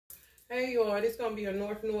Hey y'all, this gonna be a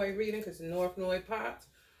North North reading because the North North pops.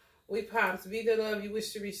 We pops, be the love you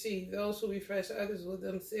wish to receive. Those who refresh others will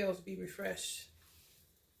themselves be refreshed.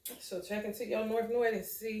 So check into your North North and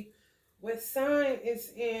see what sign it's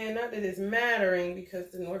in. Not that it's mattering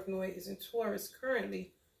because the North North is in Taurus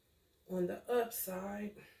currently on the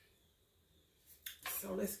upside.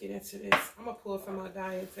 So let's get into this. I'm gonna pull from my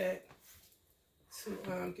diet deck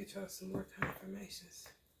to get y'all some more confirmations.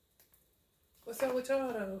 What's up with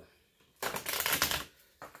y'all though?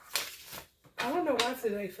 I don't know why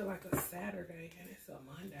today feel like a Saturday and it's a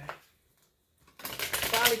Monday.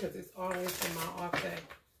 Probably because it's always been my off day.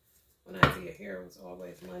 When I did hair, it was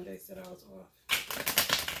always Mondays that I was off.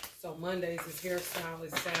 So Mondays is hairstyle,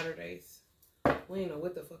 is Saturdays. We ain't know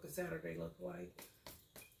what the fuck a Saturday look like.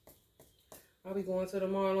 I'll be going to the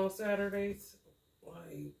mall on Saturdays.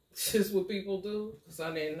 Like, just what people do. Because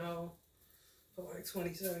I didn't know for like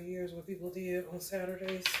 27 years what people did on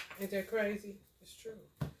Saturdays. Ain't that crazy? It's true.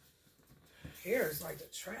 Hair is like the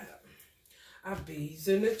trap. I bees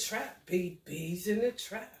in the trap. Bees in the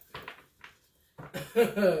trap.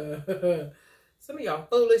 Some of y'all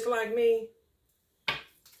foolish like me.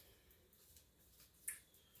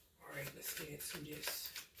 Alright, let's get into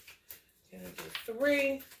this. Can I get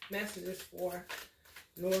 3 messages for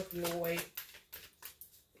North North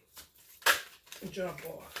jump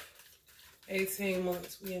off? 18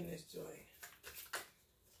 months, we in this joint.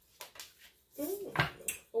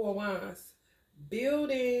 4 wands.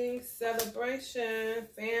 Building, celebration,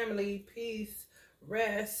 family, peace,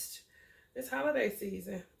 rest. It's holiday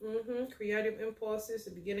season. Creative impulses,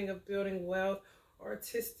 the beginning of building wealth,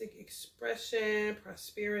 artistic expression,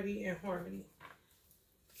 prosperity, and harmony.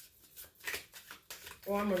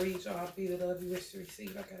 Well, I'm going to read y'all. Be the love you wish to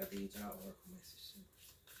receive. I got to read y'all oracle messages.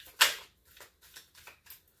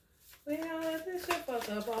 We are this your fuck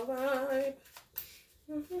up all vibe.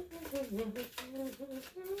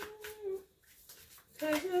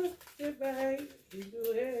 Cause you're right, you do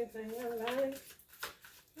everything I like.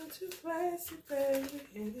 You're too classy, baby,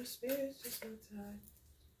 and your spirit's just so tight.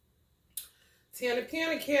 10 of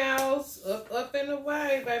Pentacles, up and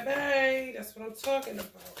away, baby. That's what I'm talking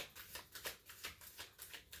about.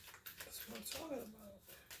 That's what I'm talking about.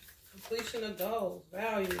 Completion of goals,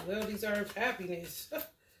 value, well-deserved happiness.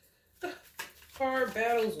 Hard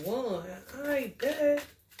battles won. I bet.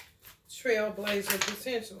 Trailblazer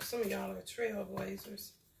potential. Some of y'all are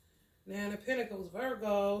trailblazers. Now the Pentacles,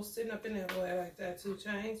 Virgo, sitting up in that boy like that, 2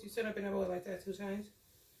 chains. You sitting up in that boy like that, 2 chains.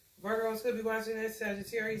 Virgos could be watching this.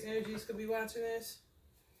 Sagittarius energies could be watching this.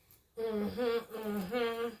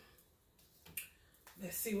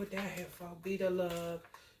 Let's see what that here for. Be the love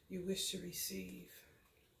you wish to receive.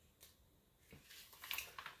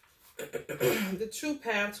 The true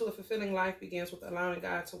path to a fulfilling life begins with allowing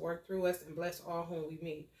God to work through us and bless all whom we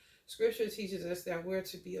meet. Scripture teaches us that we're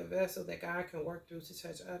to be a vessel that God can work through to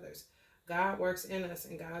touch others. God works in us,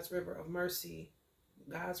 and God's river of mercy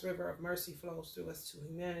flows through us to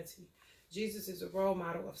humanity. Jesus is a role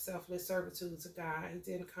model of selfless servitude to God. He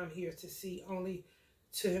didn't come here to see only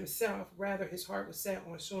to himself. Rather, his heart was set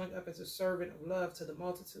on showing up as a servant of love to the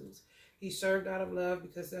multitudes. He served out of love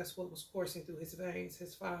because that's what was coursing through his veins,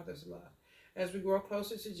 his Father's love. As we grow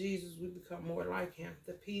closer to Jesus, we become more like him.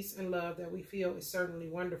 The peace and love that we feel is certainly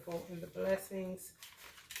wonderful, and the blessings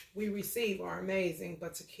we receive are amazing,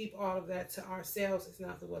 but to keep all of that to ourselves is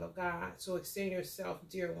not the will of God. So extend yourself,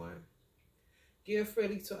 dear one. Give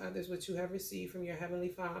freely to others what you have received from your Heavenly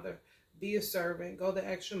Father. Be a servant. Go the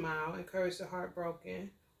extra mile. Encourage the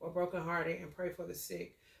heartbroken or brokenhearted and pray for the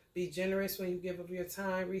sick. Be generous when you give of your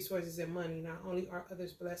time, resources, and money. Not only are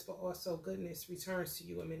others blessed, but also goodness returns to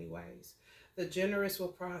you in many ways. The generous will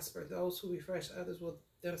prosper. Those who refresh others will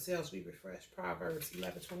themselves be refreshed. Proverbs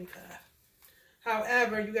 11:25.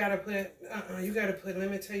 However, you gotta put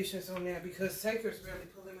limitations on that, because takers really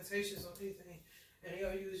put limitations on anything, and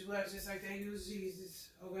they'll use you up just like they use Jesus.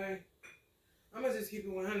 Okay, I'm gonna just keep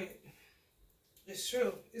it 100. It's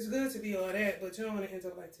true. It's good to be all that, but you don't want to end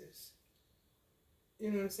up like this. You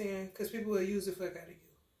know what I'm saying? Because people will use the fuck out of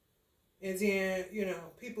you, and then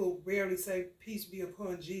people rarely say peace be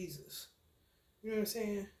upon Jesus. You know what I'm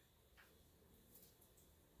saying?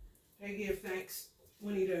 They give thanks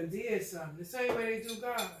when he done did something. The same way they do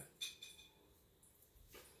God.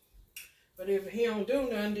 But if he don't do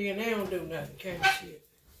nothing, then they don't do nothing. Kind of shit.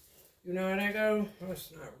 You know how that go?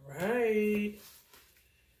 That's not right.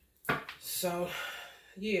 So,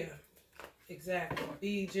 yeah. Exactly.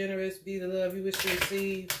 Be generous. Be the love you wish to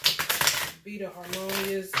receive. Be the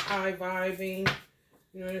harmonious, high vibing.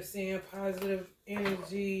 You know what I'm saying? Positive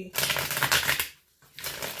energy.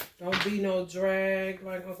 Don't be no drag,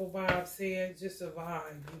 like Uncle Bob said. Just a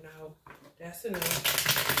vibe, you know. That's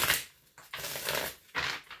enough.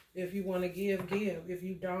 If you want to give, give. If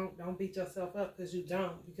you don't beat yourself up because you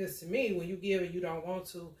don't. Because to me, when you give and you don't want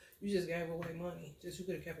to, you just gave away money. Just you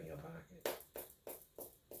could have kept in your pocket.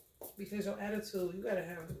 Because your attitude, you got to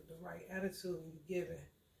have the right attitude when you're giving.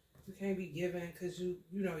 You can't be giving because you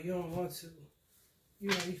know, you don't want to. You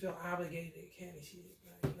know, you feel obligated kind of shit.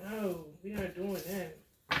 Like, no, we're not doing that.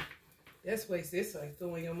 That's waste. It's like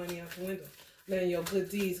throwing your money out the window. Letting your good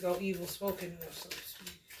deeds go evil spoken of, so to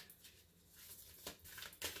speak.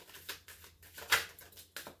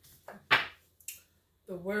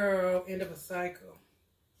 The world, end of a cycle.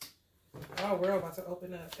 Our world about to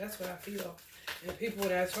open up. That's what I feel. And people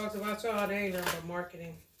that talked about y'all, they ain't nothing but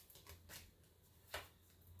marketing.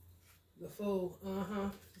 The fool,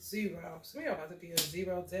 zero. Some of y'all about to be a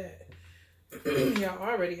zero debt. Y'all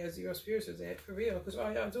already at zero spiritual debt, for real. Because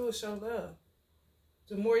all y'all do is show love.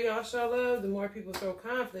 The more y'all show love, the more people throw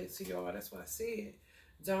conflict to y'all. That's why I said,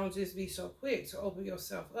 don't just be so quick to open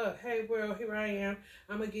yourself up. Hey, world, here I am.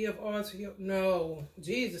 I'm going to give all to you. No.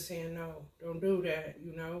 Jesus saying no. Don't do that,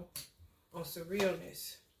 you know. On some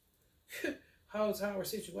realness. Whole tower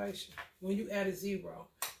situation. When you add a zero,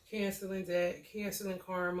 canceling debt, canceling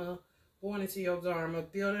karma, born into your dharma,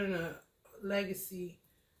 building a legacy,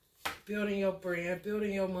 building your brand,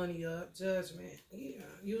 building your money up, judgment. Yeah,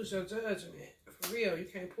 use your judgment. For real, you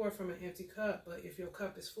can't pour from an empty cup, but if your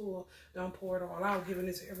cup is full, don't pour it all out, giving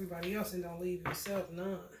it to everybody else and don't leave yourself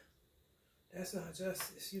none. That's not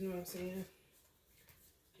justice, you know what I'm saying?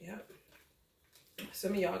 Yep.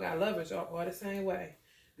 Some of y'all got lovers, y'all all the same way.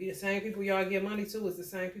 Be the same people y'all give money to is the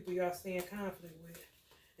same people y'all stay in conflict with.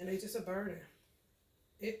 And they just a burden.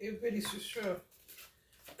 It really is true.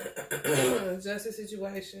 Just a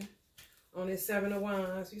situation on this 7 of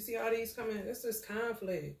Wands. You see all these coming, it's just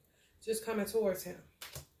conflict. Just coming towards him.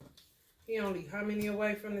 He only how many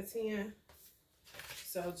away from the 10?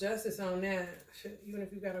 So justice on that. Even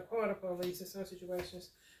if you got a quarter police in some situations.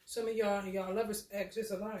 Some of y'all lovers act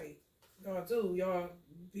just alike. Y'all do. Y'all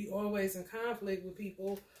be always in conflict with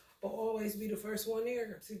people, but always be the first one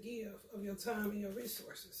there to give of your time and your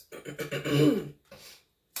resources.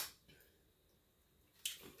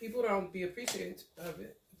 People don't be appreciative of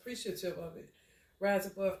it. Rise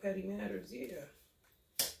above petty matters, yeah.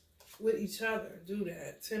 With each other, do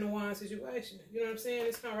that. 10 of Wands situation. You know what I'm saying?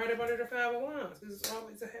 It's kind of right up under the 5 of Wands because it's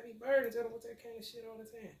always a heavy burden dealing with that kind of shit all the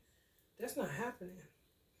time. That's not happening.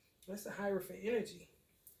 That's the Hierophant energy.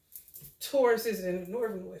 Taurus is in the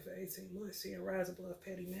northern way for 18 months. Saying rise above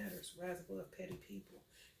petty matters. Rise above petty people.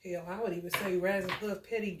 Hell, I would even say rise above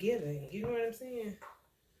petty giving. You know what I'm saying?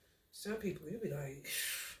 Some people, you be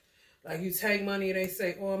like you take money, they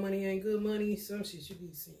say all money ain't good money. Some shit you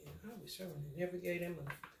be seeing. I wish I would have never gave them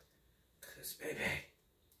money. Because, baby,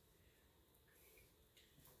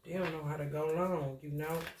 they don't know how to go long, you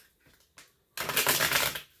know.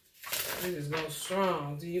 They just go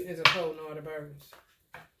strong. Do you interpose all the burdens?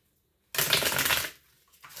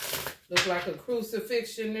 Look like a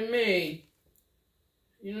crucifixion to me.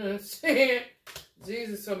 You know what I'm saying?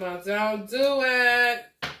 Jesus talking about, don't do it.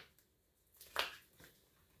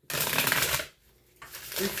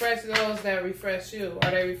 Refresh those that refresh you.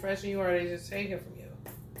 Are they refreshing you or are they just taking from you?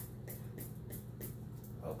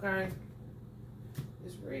 Okay?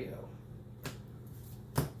 It's real.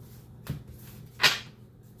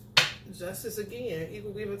 Justice again.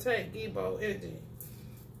 Equal give and take. Gibo energy.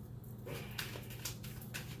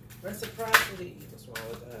 Reciprocity. What's wrong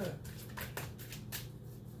with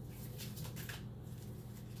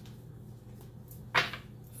that?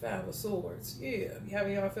 5 of Swords. Yeah. Be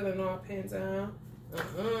having y'all feeling all pinned down.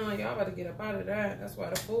 Y'all about to get up out of that. That's why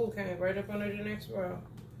the Fool came right up under the next row.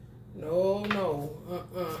 No.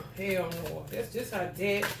 Hell no. That's just how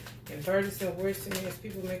dead and burdensome, worrisome as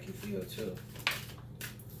people make you feel too.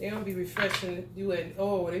 They don't be refreshing you and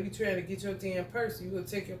they be trying to get your damn purse. You gonna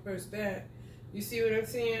take your purse back. You see what I'm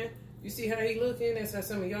saying? You see how he looking? That's how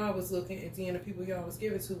some of y'all was looking, and then the people y'all was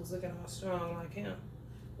giving to was looking all strong like him.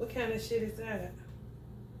 What kind of shit is that?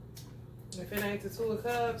 If it ain't the 2 of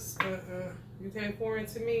Cups, you can't pour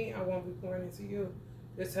into me, I won't be pouring into you.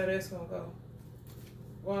 That's how that's gonna go.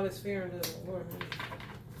 All this fear and love, Lord.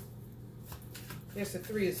 That's the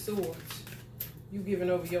 3 of Swords. You giving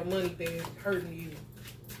over your money bag, hurting you.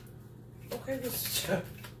 Okay, this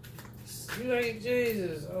you ain't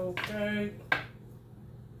Jesus, okay?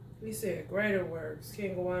 He said greater works,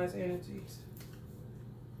 King of Wands energies.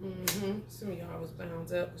 Some of y'all was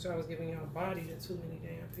bound up because y'all was giving y'all body to too many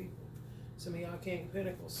damn people. Some of y'all King of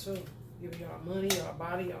Pentacles too. Giving y'all money, y'all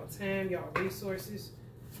body, y'all time, y'all resources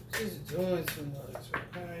She's doing too much,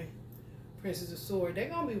 okay? Princess of Sword. They're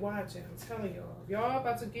going to be watching. I'm telling y'all. If y'all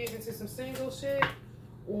about to get into some single shit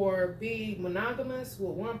or be monogamous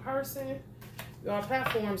with one person, y'all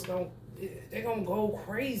platforms they're going to go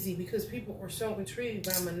crazy because people are so intrigued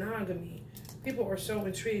by monogamy. People are so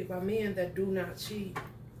intrigued by men that do not cheat.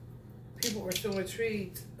 People are so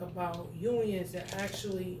intrigued about unions that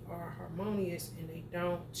actually are harmonious and they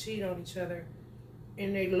don't cheat on each other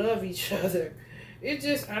and they love each other. It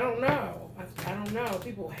just, I don't know. I don't know.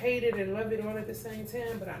 People hate it and love it all at the same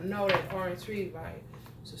time, but I know they are intrigued by it.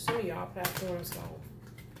 So some of y'all platforms go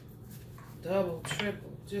double,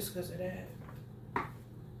 triple, just because of that.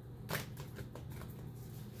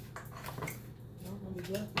 Y'all gonna be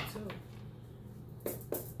lucky too.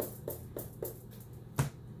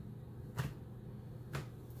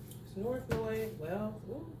 It's North Lloyd, wealth,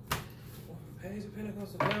 Page of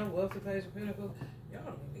Pentacles, wealth of Page of Pentacles. Y'all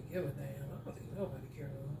don't even give a damn. I don't think nobody cares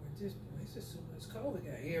no more at this point. It's just too much. COVID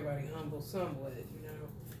got everybody humble somewhat, you know.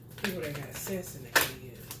 People that got sense in their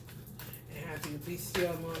head and have to be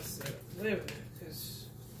still amongst living. Because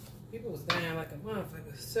people was dying like a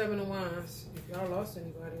motherfucker. 7 of Wands. If y'all lost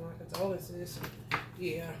anybody, my condolences.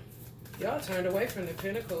 Yeah. Y'all turned away from the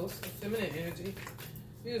Pentacles, the feminine energy.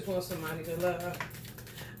 You just want somebody to love.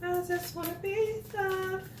 I just want to be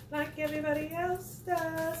loved like everybody else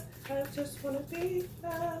does. I just want to be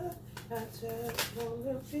loved. I just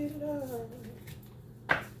want to be loved.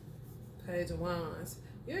 Page of Wands.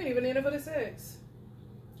 You ain't even in it for the sex.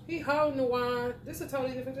 He holding the wand. This is a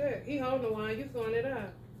totally different deck. He holding the wand. You throwing it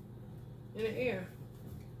up in the air.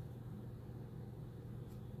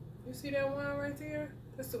 You see that wand right there?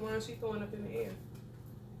 That's the wand she throwing up in the air.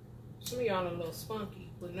 Some of y'all are a little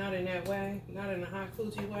spunky, but not in that way. Not in a hot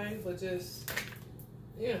coochie way, but just,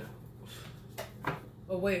 you know,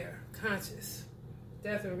 aware, conscious.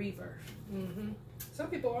 Death and rebirth. Some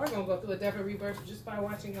people are going to go through a death and rebirth just by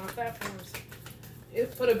watching y'all platforms.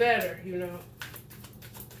 It's for the better, you know.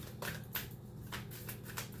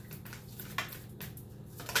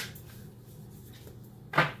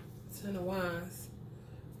 Ten of Wands.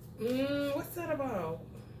 What's that about?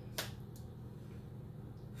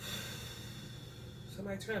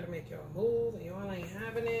 Somebody trying to make y'all move and y'all ain't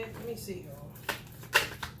having it. Let me see y'all.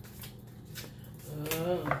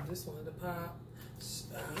 This one to pop.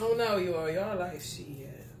 I don't know, y'all like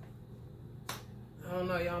shit. I don't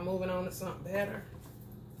know, y'all moving on to something better.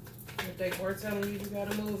 If they were telling you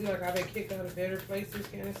gotta move, you're like, I've been kicked out of better places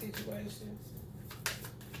kind of situations.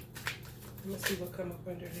 Let me see what come up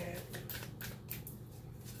under that.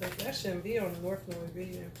 Because that shouldn't be on the North Node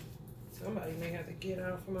video. Somebody may have to get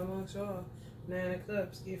out from amongst y'all. 9 of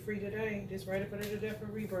Cups, get free today. Just right up under the death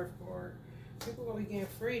and rebirth card. People gonna be getting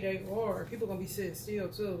free, they are. People gonna be sitting still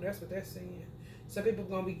too. That's what that's saying. Some people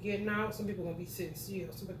gonna be getting out, some people gonna be sitting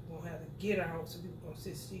still. Some people gonna have to get out, some people gonna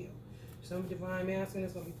sit still. Some divine masculine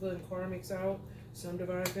is gonna be putting karmics out. Some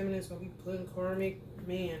divine feminine is gonna be putting karmic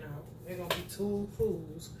men out. They're gonna be two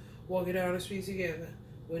fools walking down the street together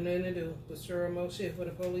with nothing to do but stir more shit for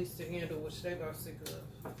the police to handle, which they got sick of.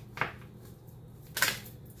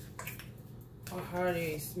 Oh, heart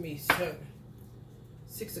is me, 7.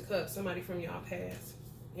 6 of Cups, somebody from y'all past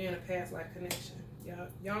and a past life connection.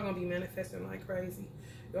 Y'all gonna be manifesting like crazy.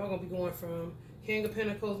 Y'all gonna be going from King of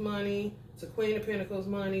Pentacles money to Queen of Pentacles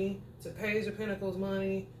money to Page of Pentacles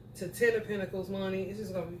money to 10 of Pentacles money. It's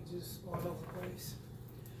just gonna be just all over the place.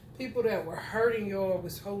 People that were hurting y'all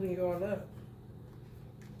was holding y'all up.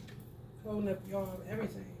 Holding up y'all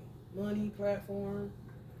everything. Money, platform,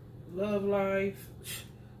 love life,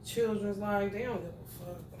 children's life. They don't give a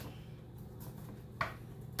fuck.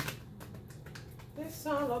 It's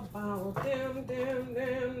all about them.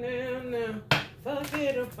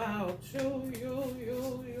 Forget about you.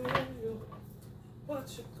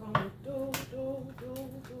 What you gonna do?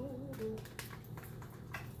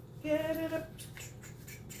 Get it up.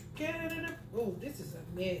 Oh, this is a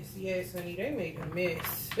mess. Yes, honey, they made a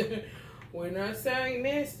mess. When I say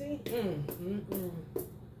messy,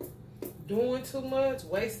 doing too much,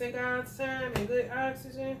 wasting God's time and good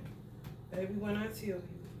oxygen, baby, when I tell you.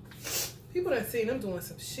 People that seen them doing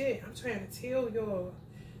some shit. I'm trying to tell y'all.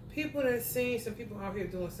 People that seen some people out here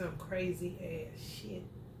doing some crazy ass shit.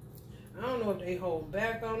 I don't know if they hold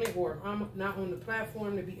back on it or if I'm not on the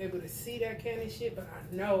platform to be able to see that kind of shit, but I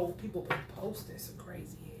know people been posting some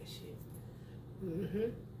crazy ass shit.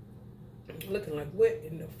 Looking like, what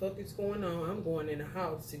in the fuck is going on? I'm going in the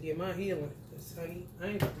house to get my healing. Because, honey, I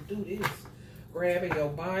ain't about to do this. Grabbing your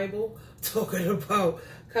Bible, talking about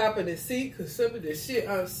copping the seat, because some of the shit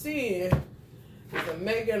I'm seeing is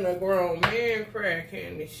making a grown man cry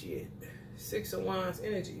kind of shit. 6 of Wands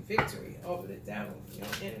energy. Victory over the devil. Your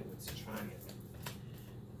enemy was triumph.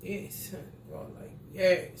 Yes, y'all like,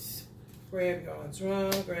 yes. Grab y'all drum,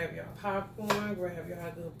 grab y'all popcorn, grab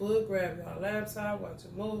y'all good book, grab y'all laptop, watch a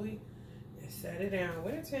movie, and set it down.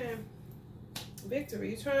 Wintertime.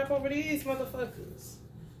 Victory. You triumph over these motherfuckers.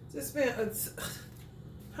 Just been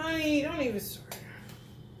honey, don't even start.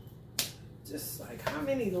 Just like how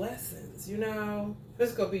many lessons, you know? This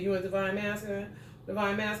is gonna be you and divine masculine,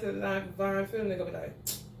 divine feminine. They're gonna be like,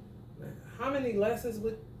 man, how many lessons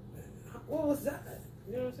would? What was that?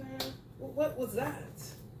 You know what I'm saying? What was that?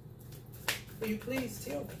 Will you please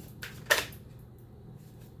tell me?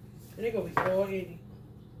 And they're gonna be all in it,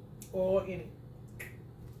 all in it,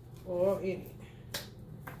 all in it.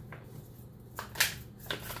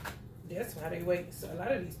 That's why they wait. So a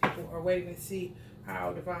lot of these people are waiting to see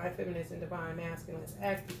how divine feminines and divine masculines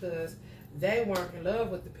act, because they weren't in love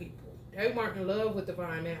with the people. They weren't in love with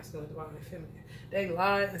divine masculine, divine feminine. They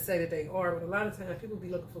lie and say that they are, but a lot of times people be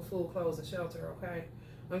looking for food, clothes, and shelter, okay?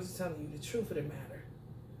 I'm just telling you the truth of the matter.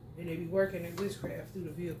 And they be working in witchcraft through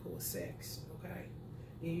the vehicle of sex, okay?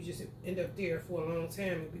 And you just end up there for a long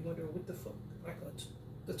time and be wondering what the fuck, like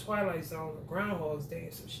the Twilight Zone or Groundhog's Day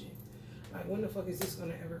or some shit. Like, when the fuck is this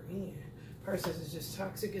gonna ever end? Persons is just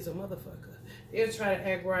toxic as a motherfucker. They'll try to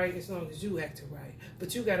act right as long as you acting right.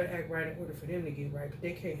 But you gotta act right in order for them to get right. But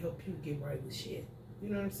they can't help you get right with shit. You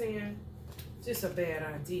know what I'm saying? Just a bad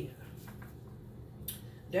idea.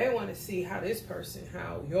 They want to see how this person,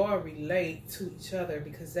 how y'all relate to each other,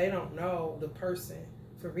 because they don't know the person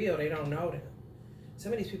for real. They don't know them.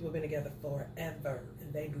 Some of these people have been together forever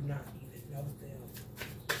and they do not even know them.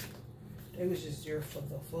 They was just there for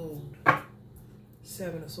the food.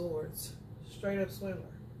 7 of Swords. Straight up swindler.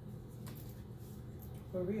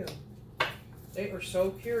 For real. They are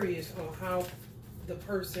so curious on how the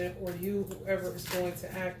person or you, whoever, is going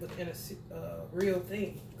to act within a real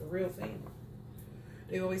thing. A real thing.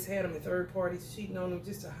 They always had them in third parties cheating on them.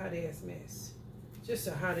 Just a hot ass mess. Just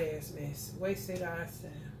a hot ass mess. Wasted our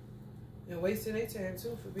time. And wasting their time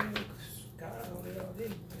too for being God on it all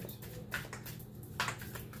day.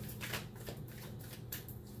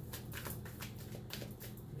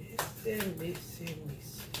 Listen.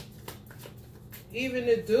 Even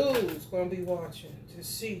the dudes gonna be watching to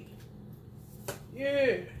see.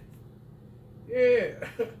 Yeah.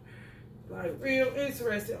 Like, real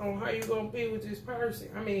interested on how you gonna be with this person.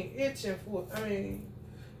 I mean, itching for,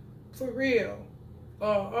 for real.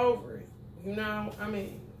 All over it. You know,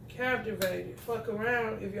 captivated. Fuck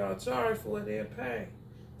around. If y'all charge for it, they'll pay.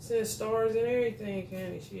 Send stars and everything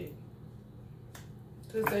kind of shit.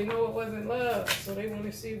 Because they know it wasn't love, so they want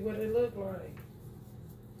to see what it looked like.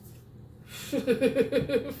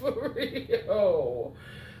 For real.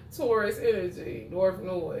 Taurus energy, North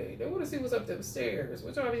Norway. They want to see what's up them stairs.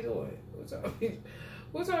 What y'all be doing?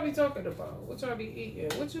 What y'all be talking about? What y'all be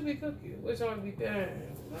eating? What you be cooking? What y'all be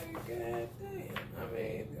doing? Like, god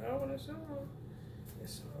damn. Y'all want to show them.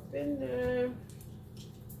 It's all been there.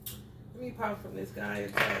 Let me pop from this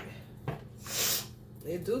guy's back.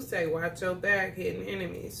 They do say watch your back, hidden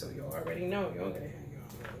enemies, so you already know you're gonna have your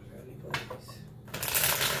own really place.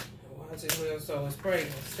 Watch it well, so it's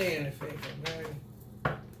praying. Stay in the faith, okay?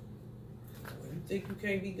 When you think you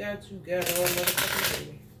can't be got, you got all motherfucking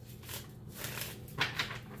baby.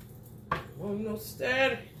 Oh, no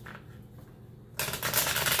static.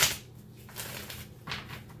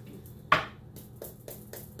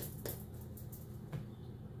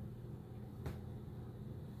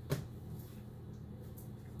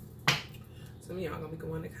 Some of y'all gonna be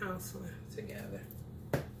going to counseling together.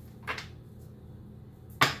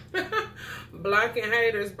 Blocking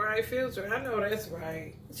haters, bright future. I know that's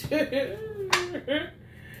right.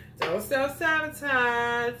 Don't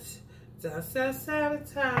self-sabotage. Don't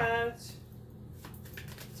self-sabotage.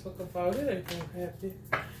 Talk about it ain't gonna happen.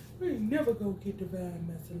 We ain't never gonna get divine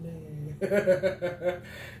masculine.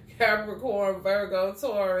 Capricorn, Virgo,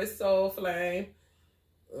 Taurus, soul flame.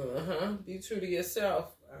 Be true to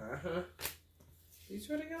yourself. Be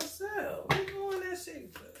true to yourself. What you doing that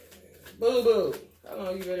shit? Boo boo. How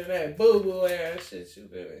long you been in that boo boo ass shit you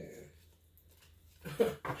been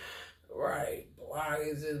in? Right. Block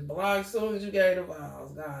is just block as soon as you gave the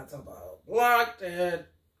vows. God talk about block that.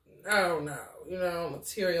 I don't know. You know,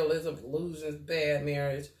 materialism, illusions, bad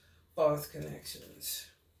marriage, false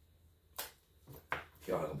connections.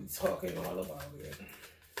 Y'all gonna be talking all about it.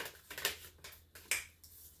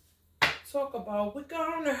 Talk about we're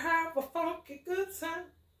gonna have a funky good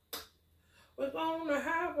time. We're gonna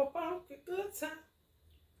have a funky good time.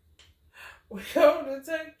 We're gonna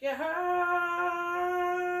take you higher.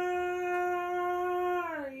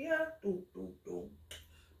 Do, do, do.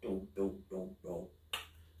 Do, do, do.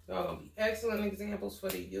 excellent examples for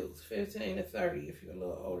the youth. 15 to 30 if you're a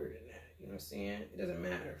little older than that. You know what I'm saying? It doesn't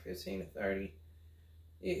matter. 15 to 30.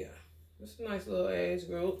 Yeah. It's a nice little age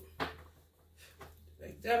group.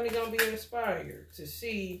 They definitely gonna be inspired to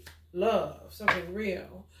see love, something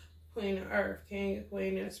real. Queen of Earth, King and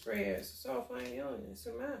Queen in Express. It's all fine union. It's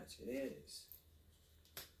a match. It is.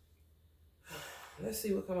 Let's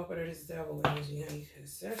see what come up under this devil energy, honey,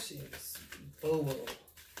 because that shit is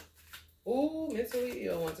boo-boo. Ooh, mentally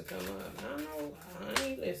ill want to come up. I know, I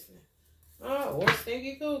ain't listening. Oh, or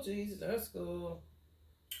stinky coochies. That's cool.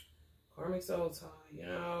 Karmic soul tie, you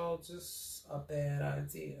know, just a bad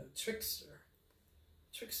idea. Trickster.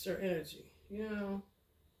 Trickster energy, you know.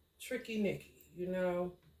 Tricky Nicky, you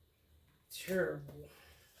know. Terrible.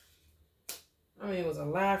 I mean, it was a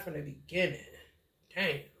lie from the beginning.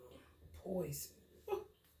 Damn. Poison.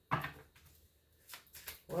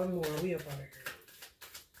 One more. We up out of here.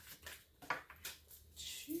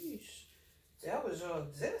 Sheesh. That was your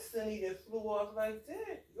destiny that flew off like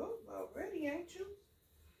that. You're about ready, ain't you?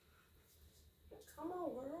 Come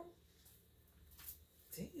on, girl.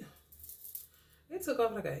 Damn. It took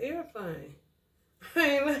off like an airplane. I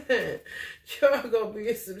ain't lying. Y'all gonna be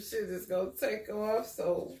in some shit that's gonna take off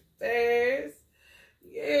so fast.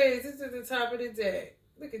 Yes, this is the top of the deck.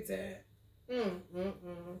 Look at that.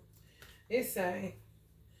 It's saying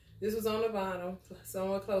this was on the bottom,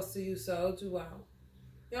 somewhere close to you, sold you out.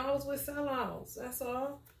 Y'all was with sellouts, that's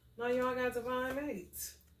all. Now y'all got divine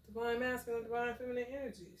mates. Divine masculine, divine feminine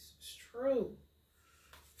energies. It's true.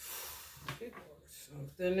 People are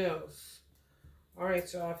something else. All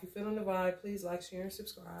right, y'all. If you're feeling the vibe, please like, share, and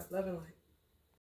subscribe. Love and light.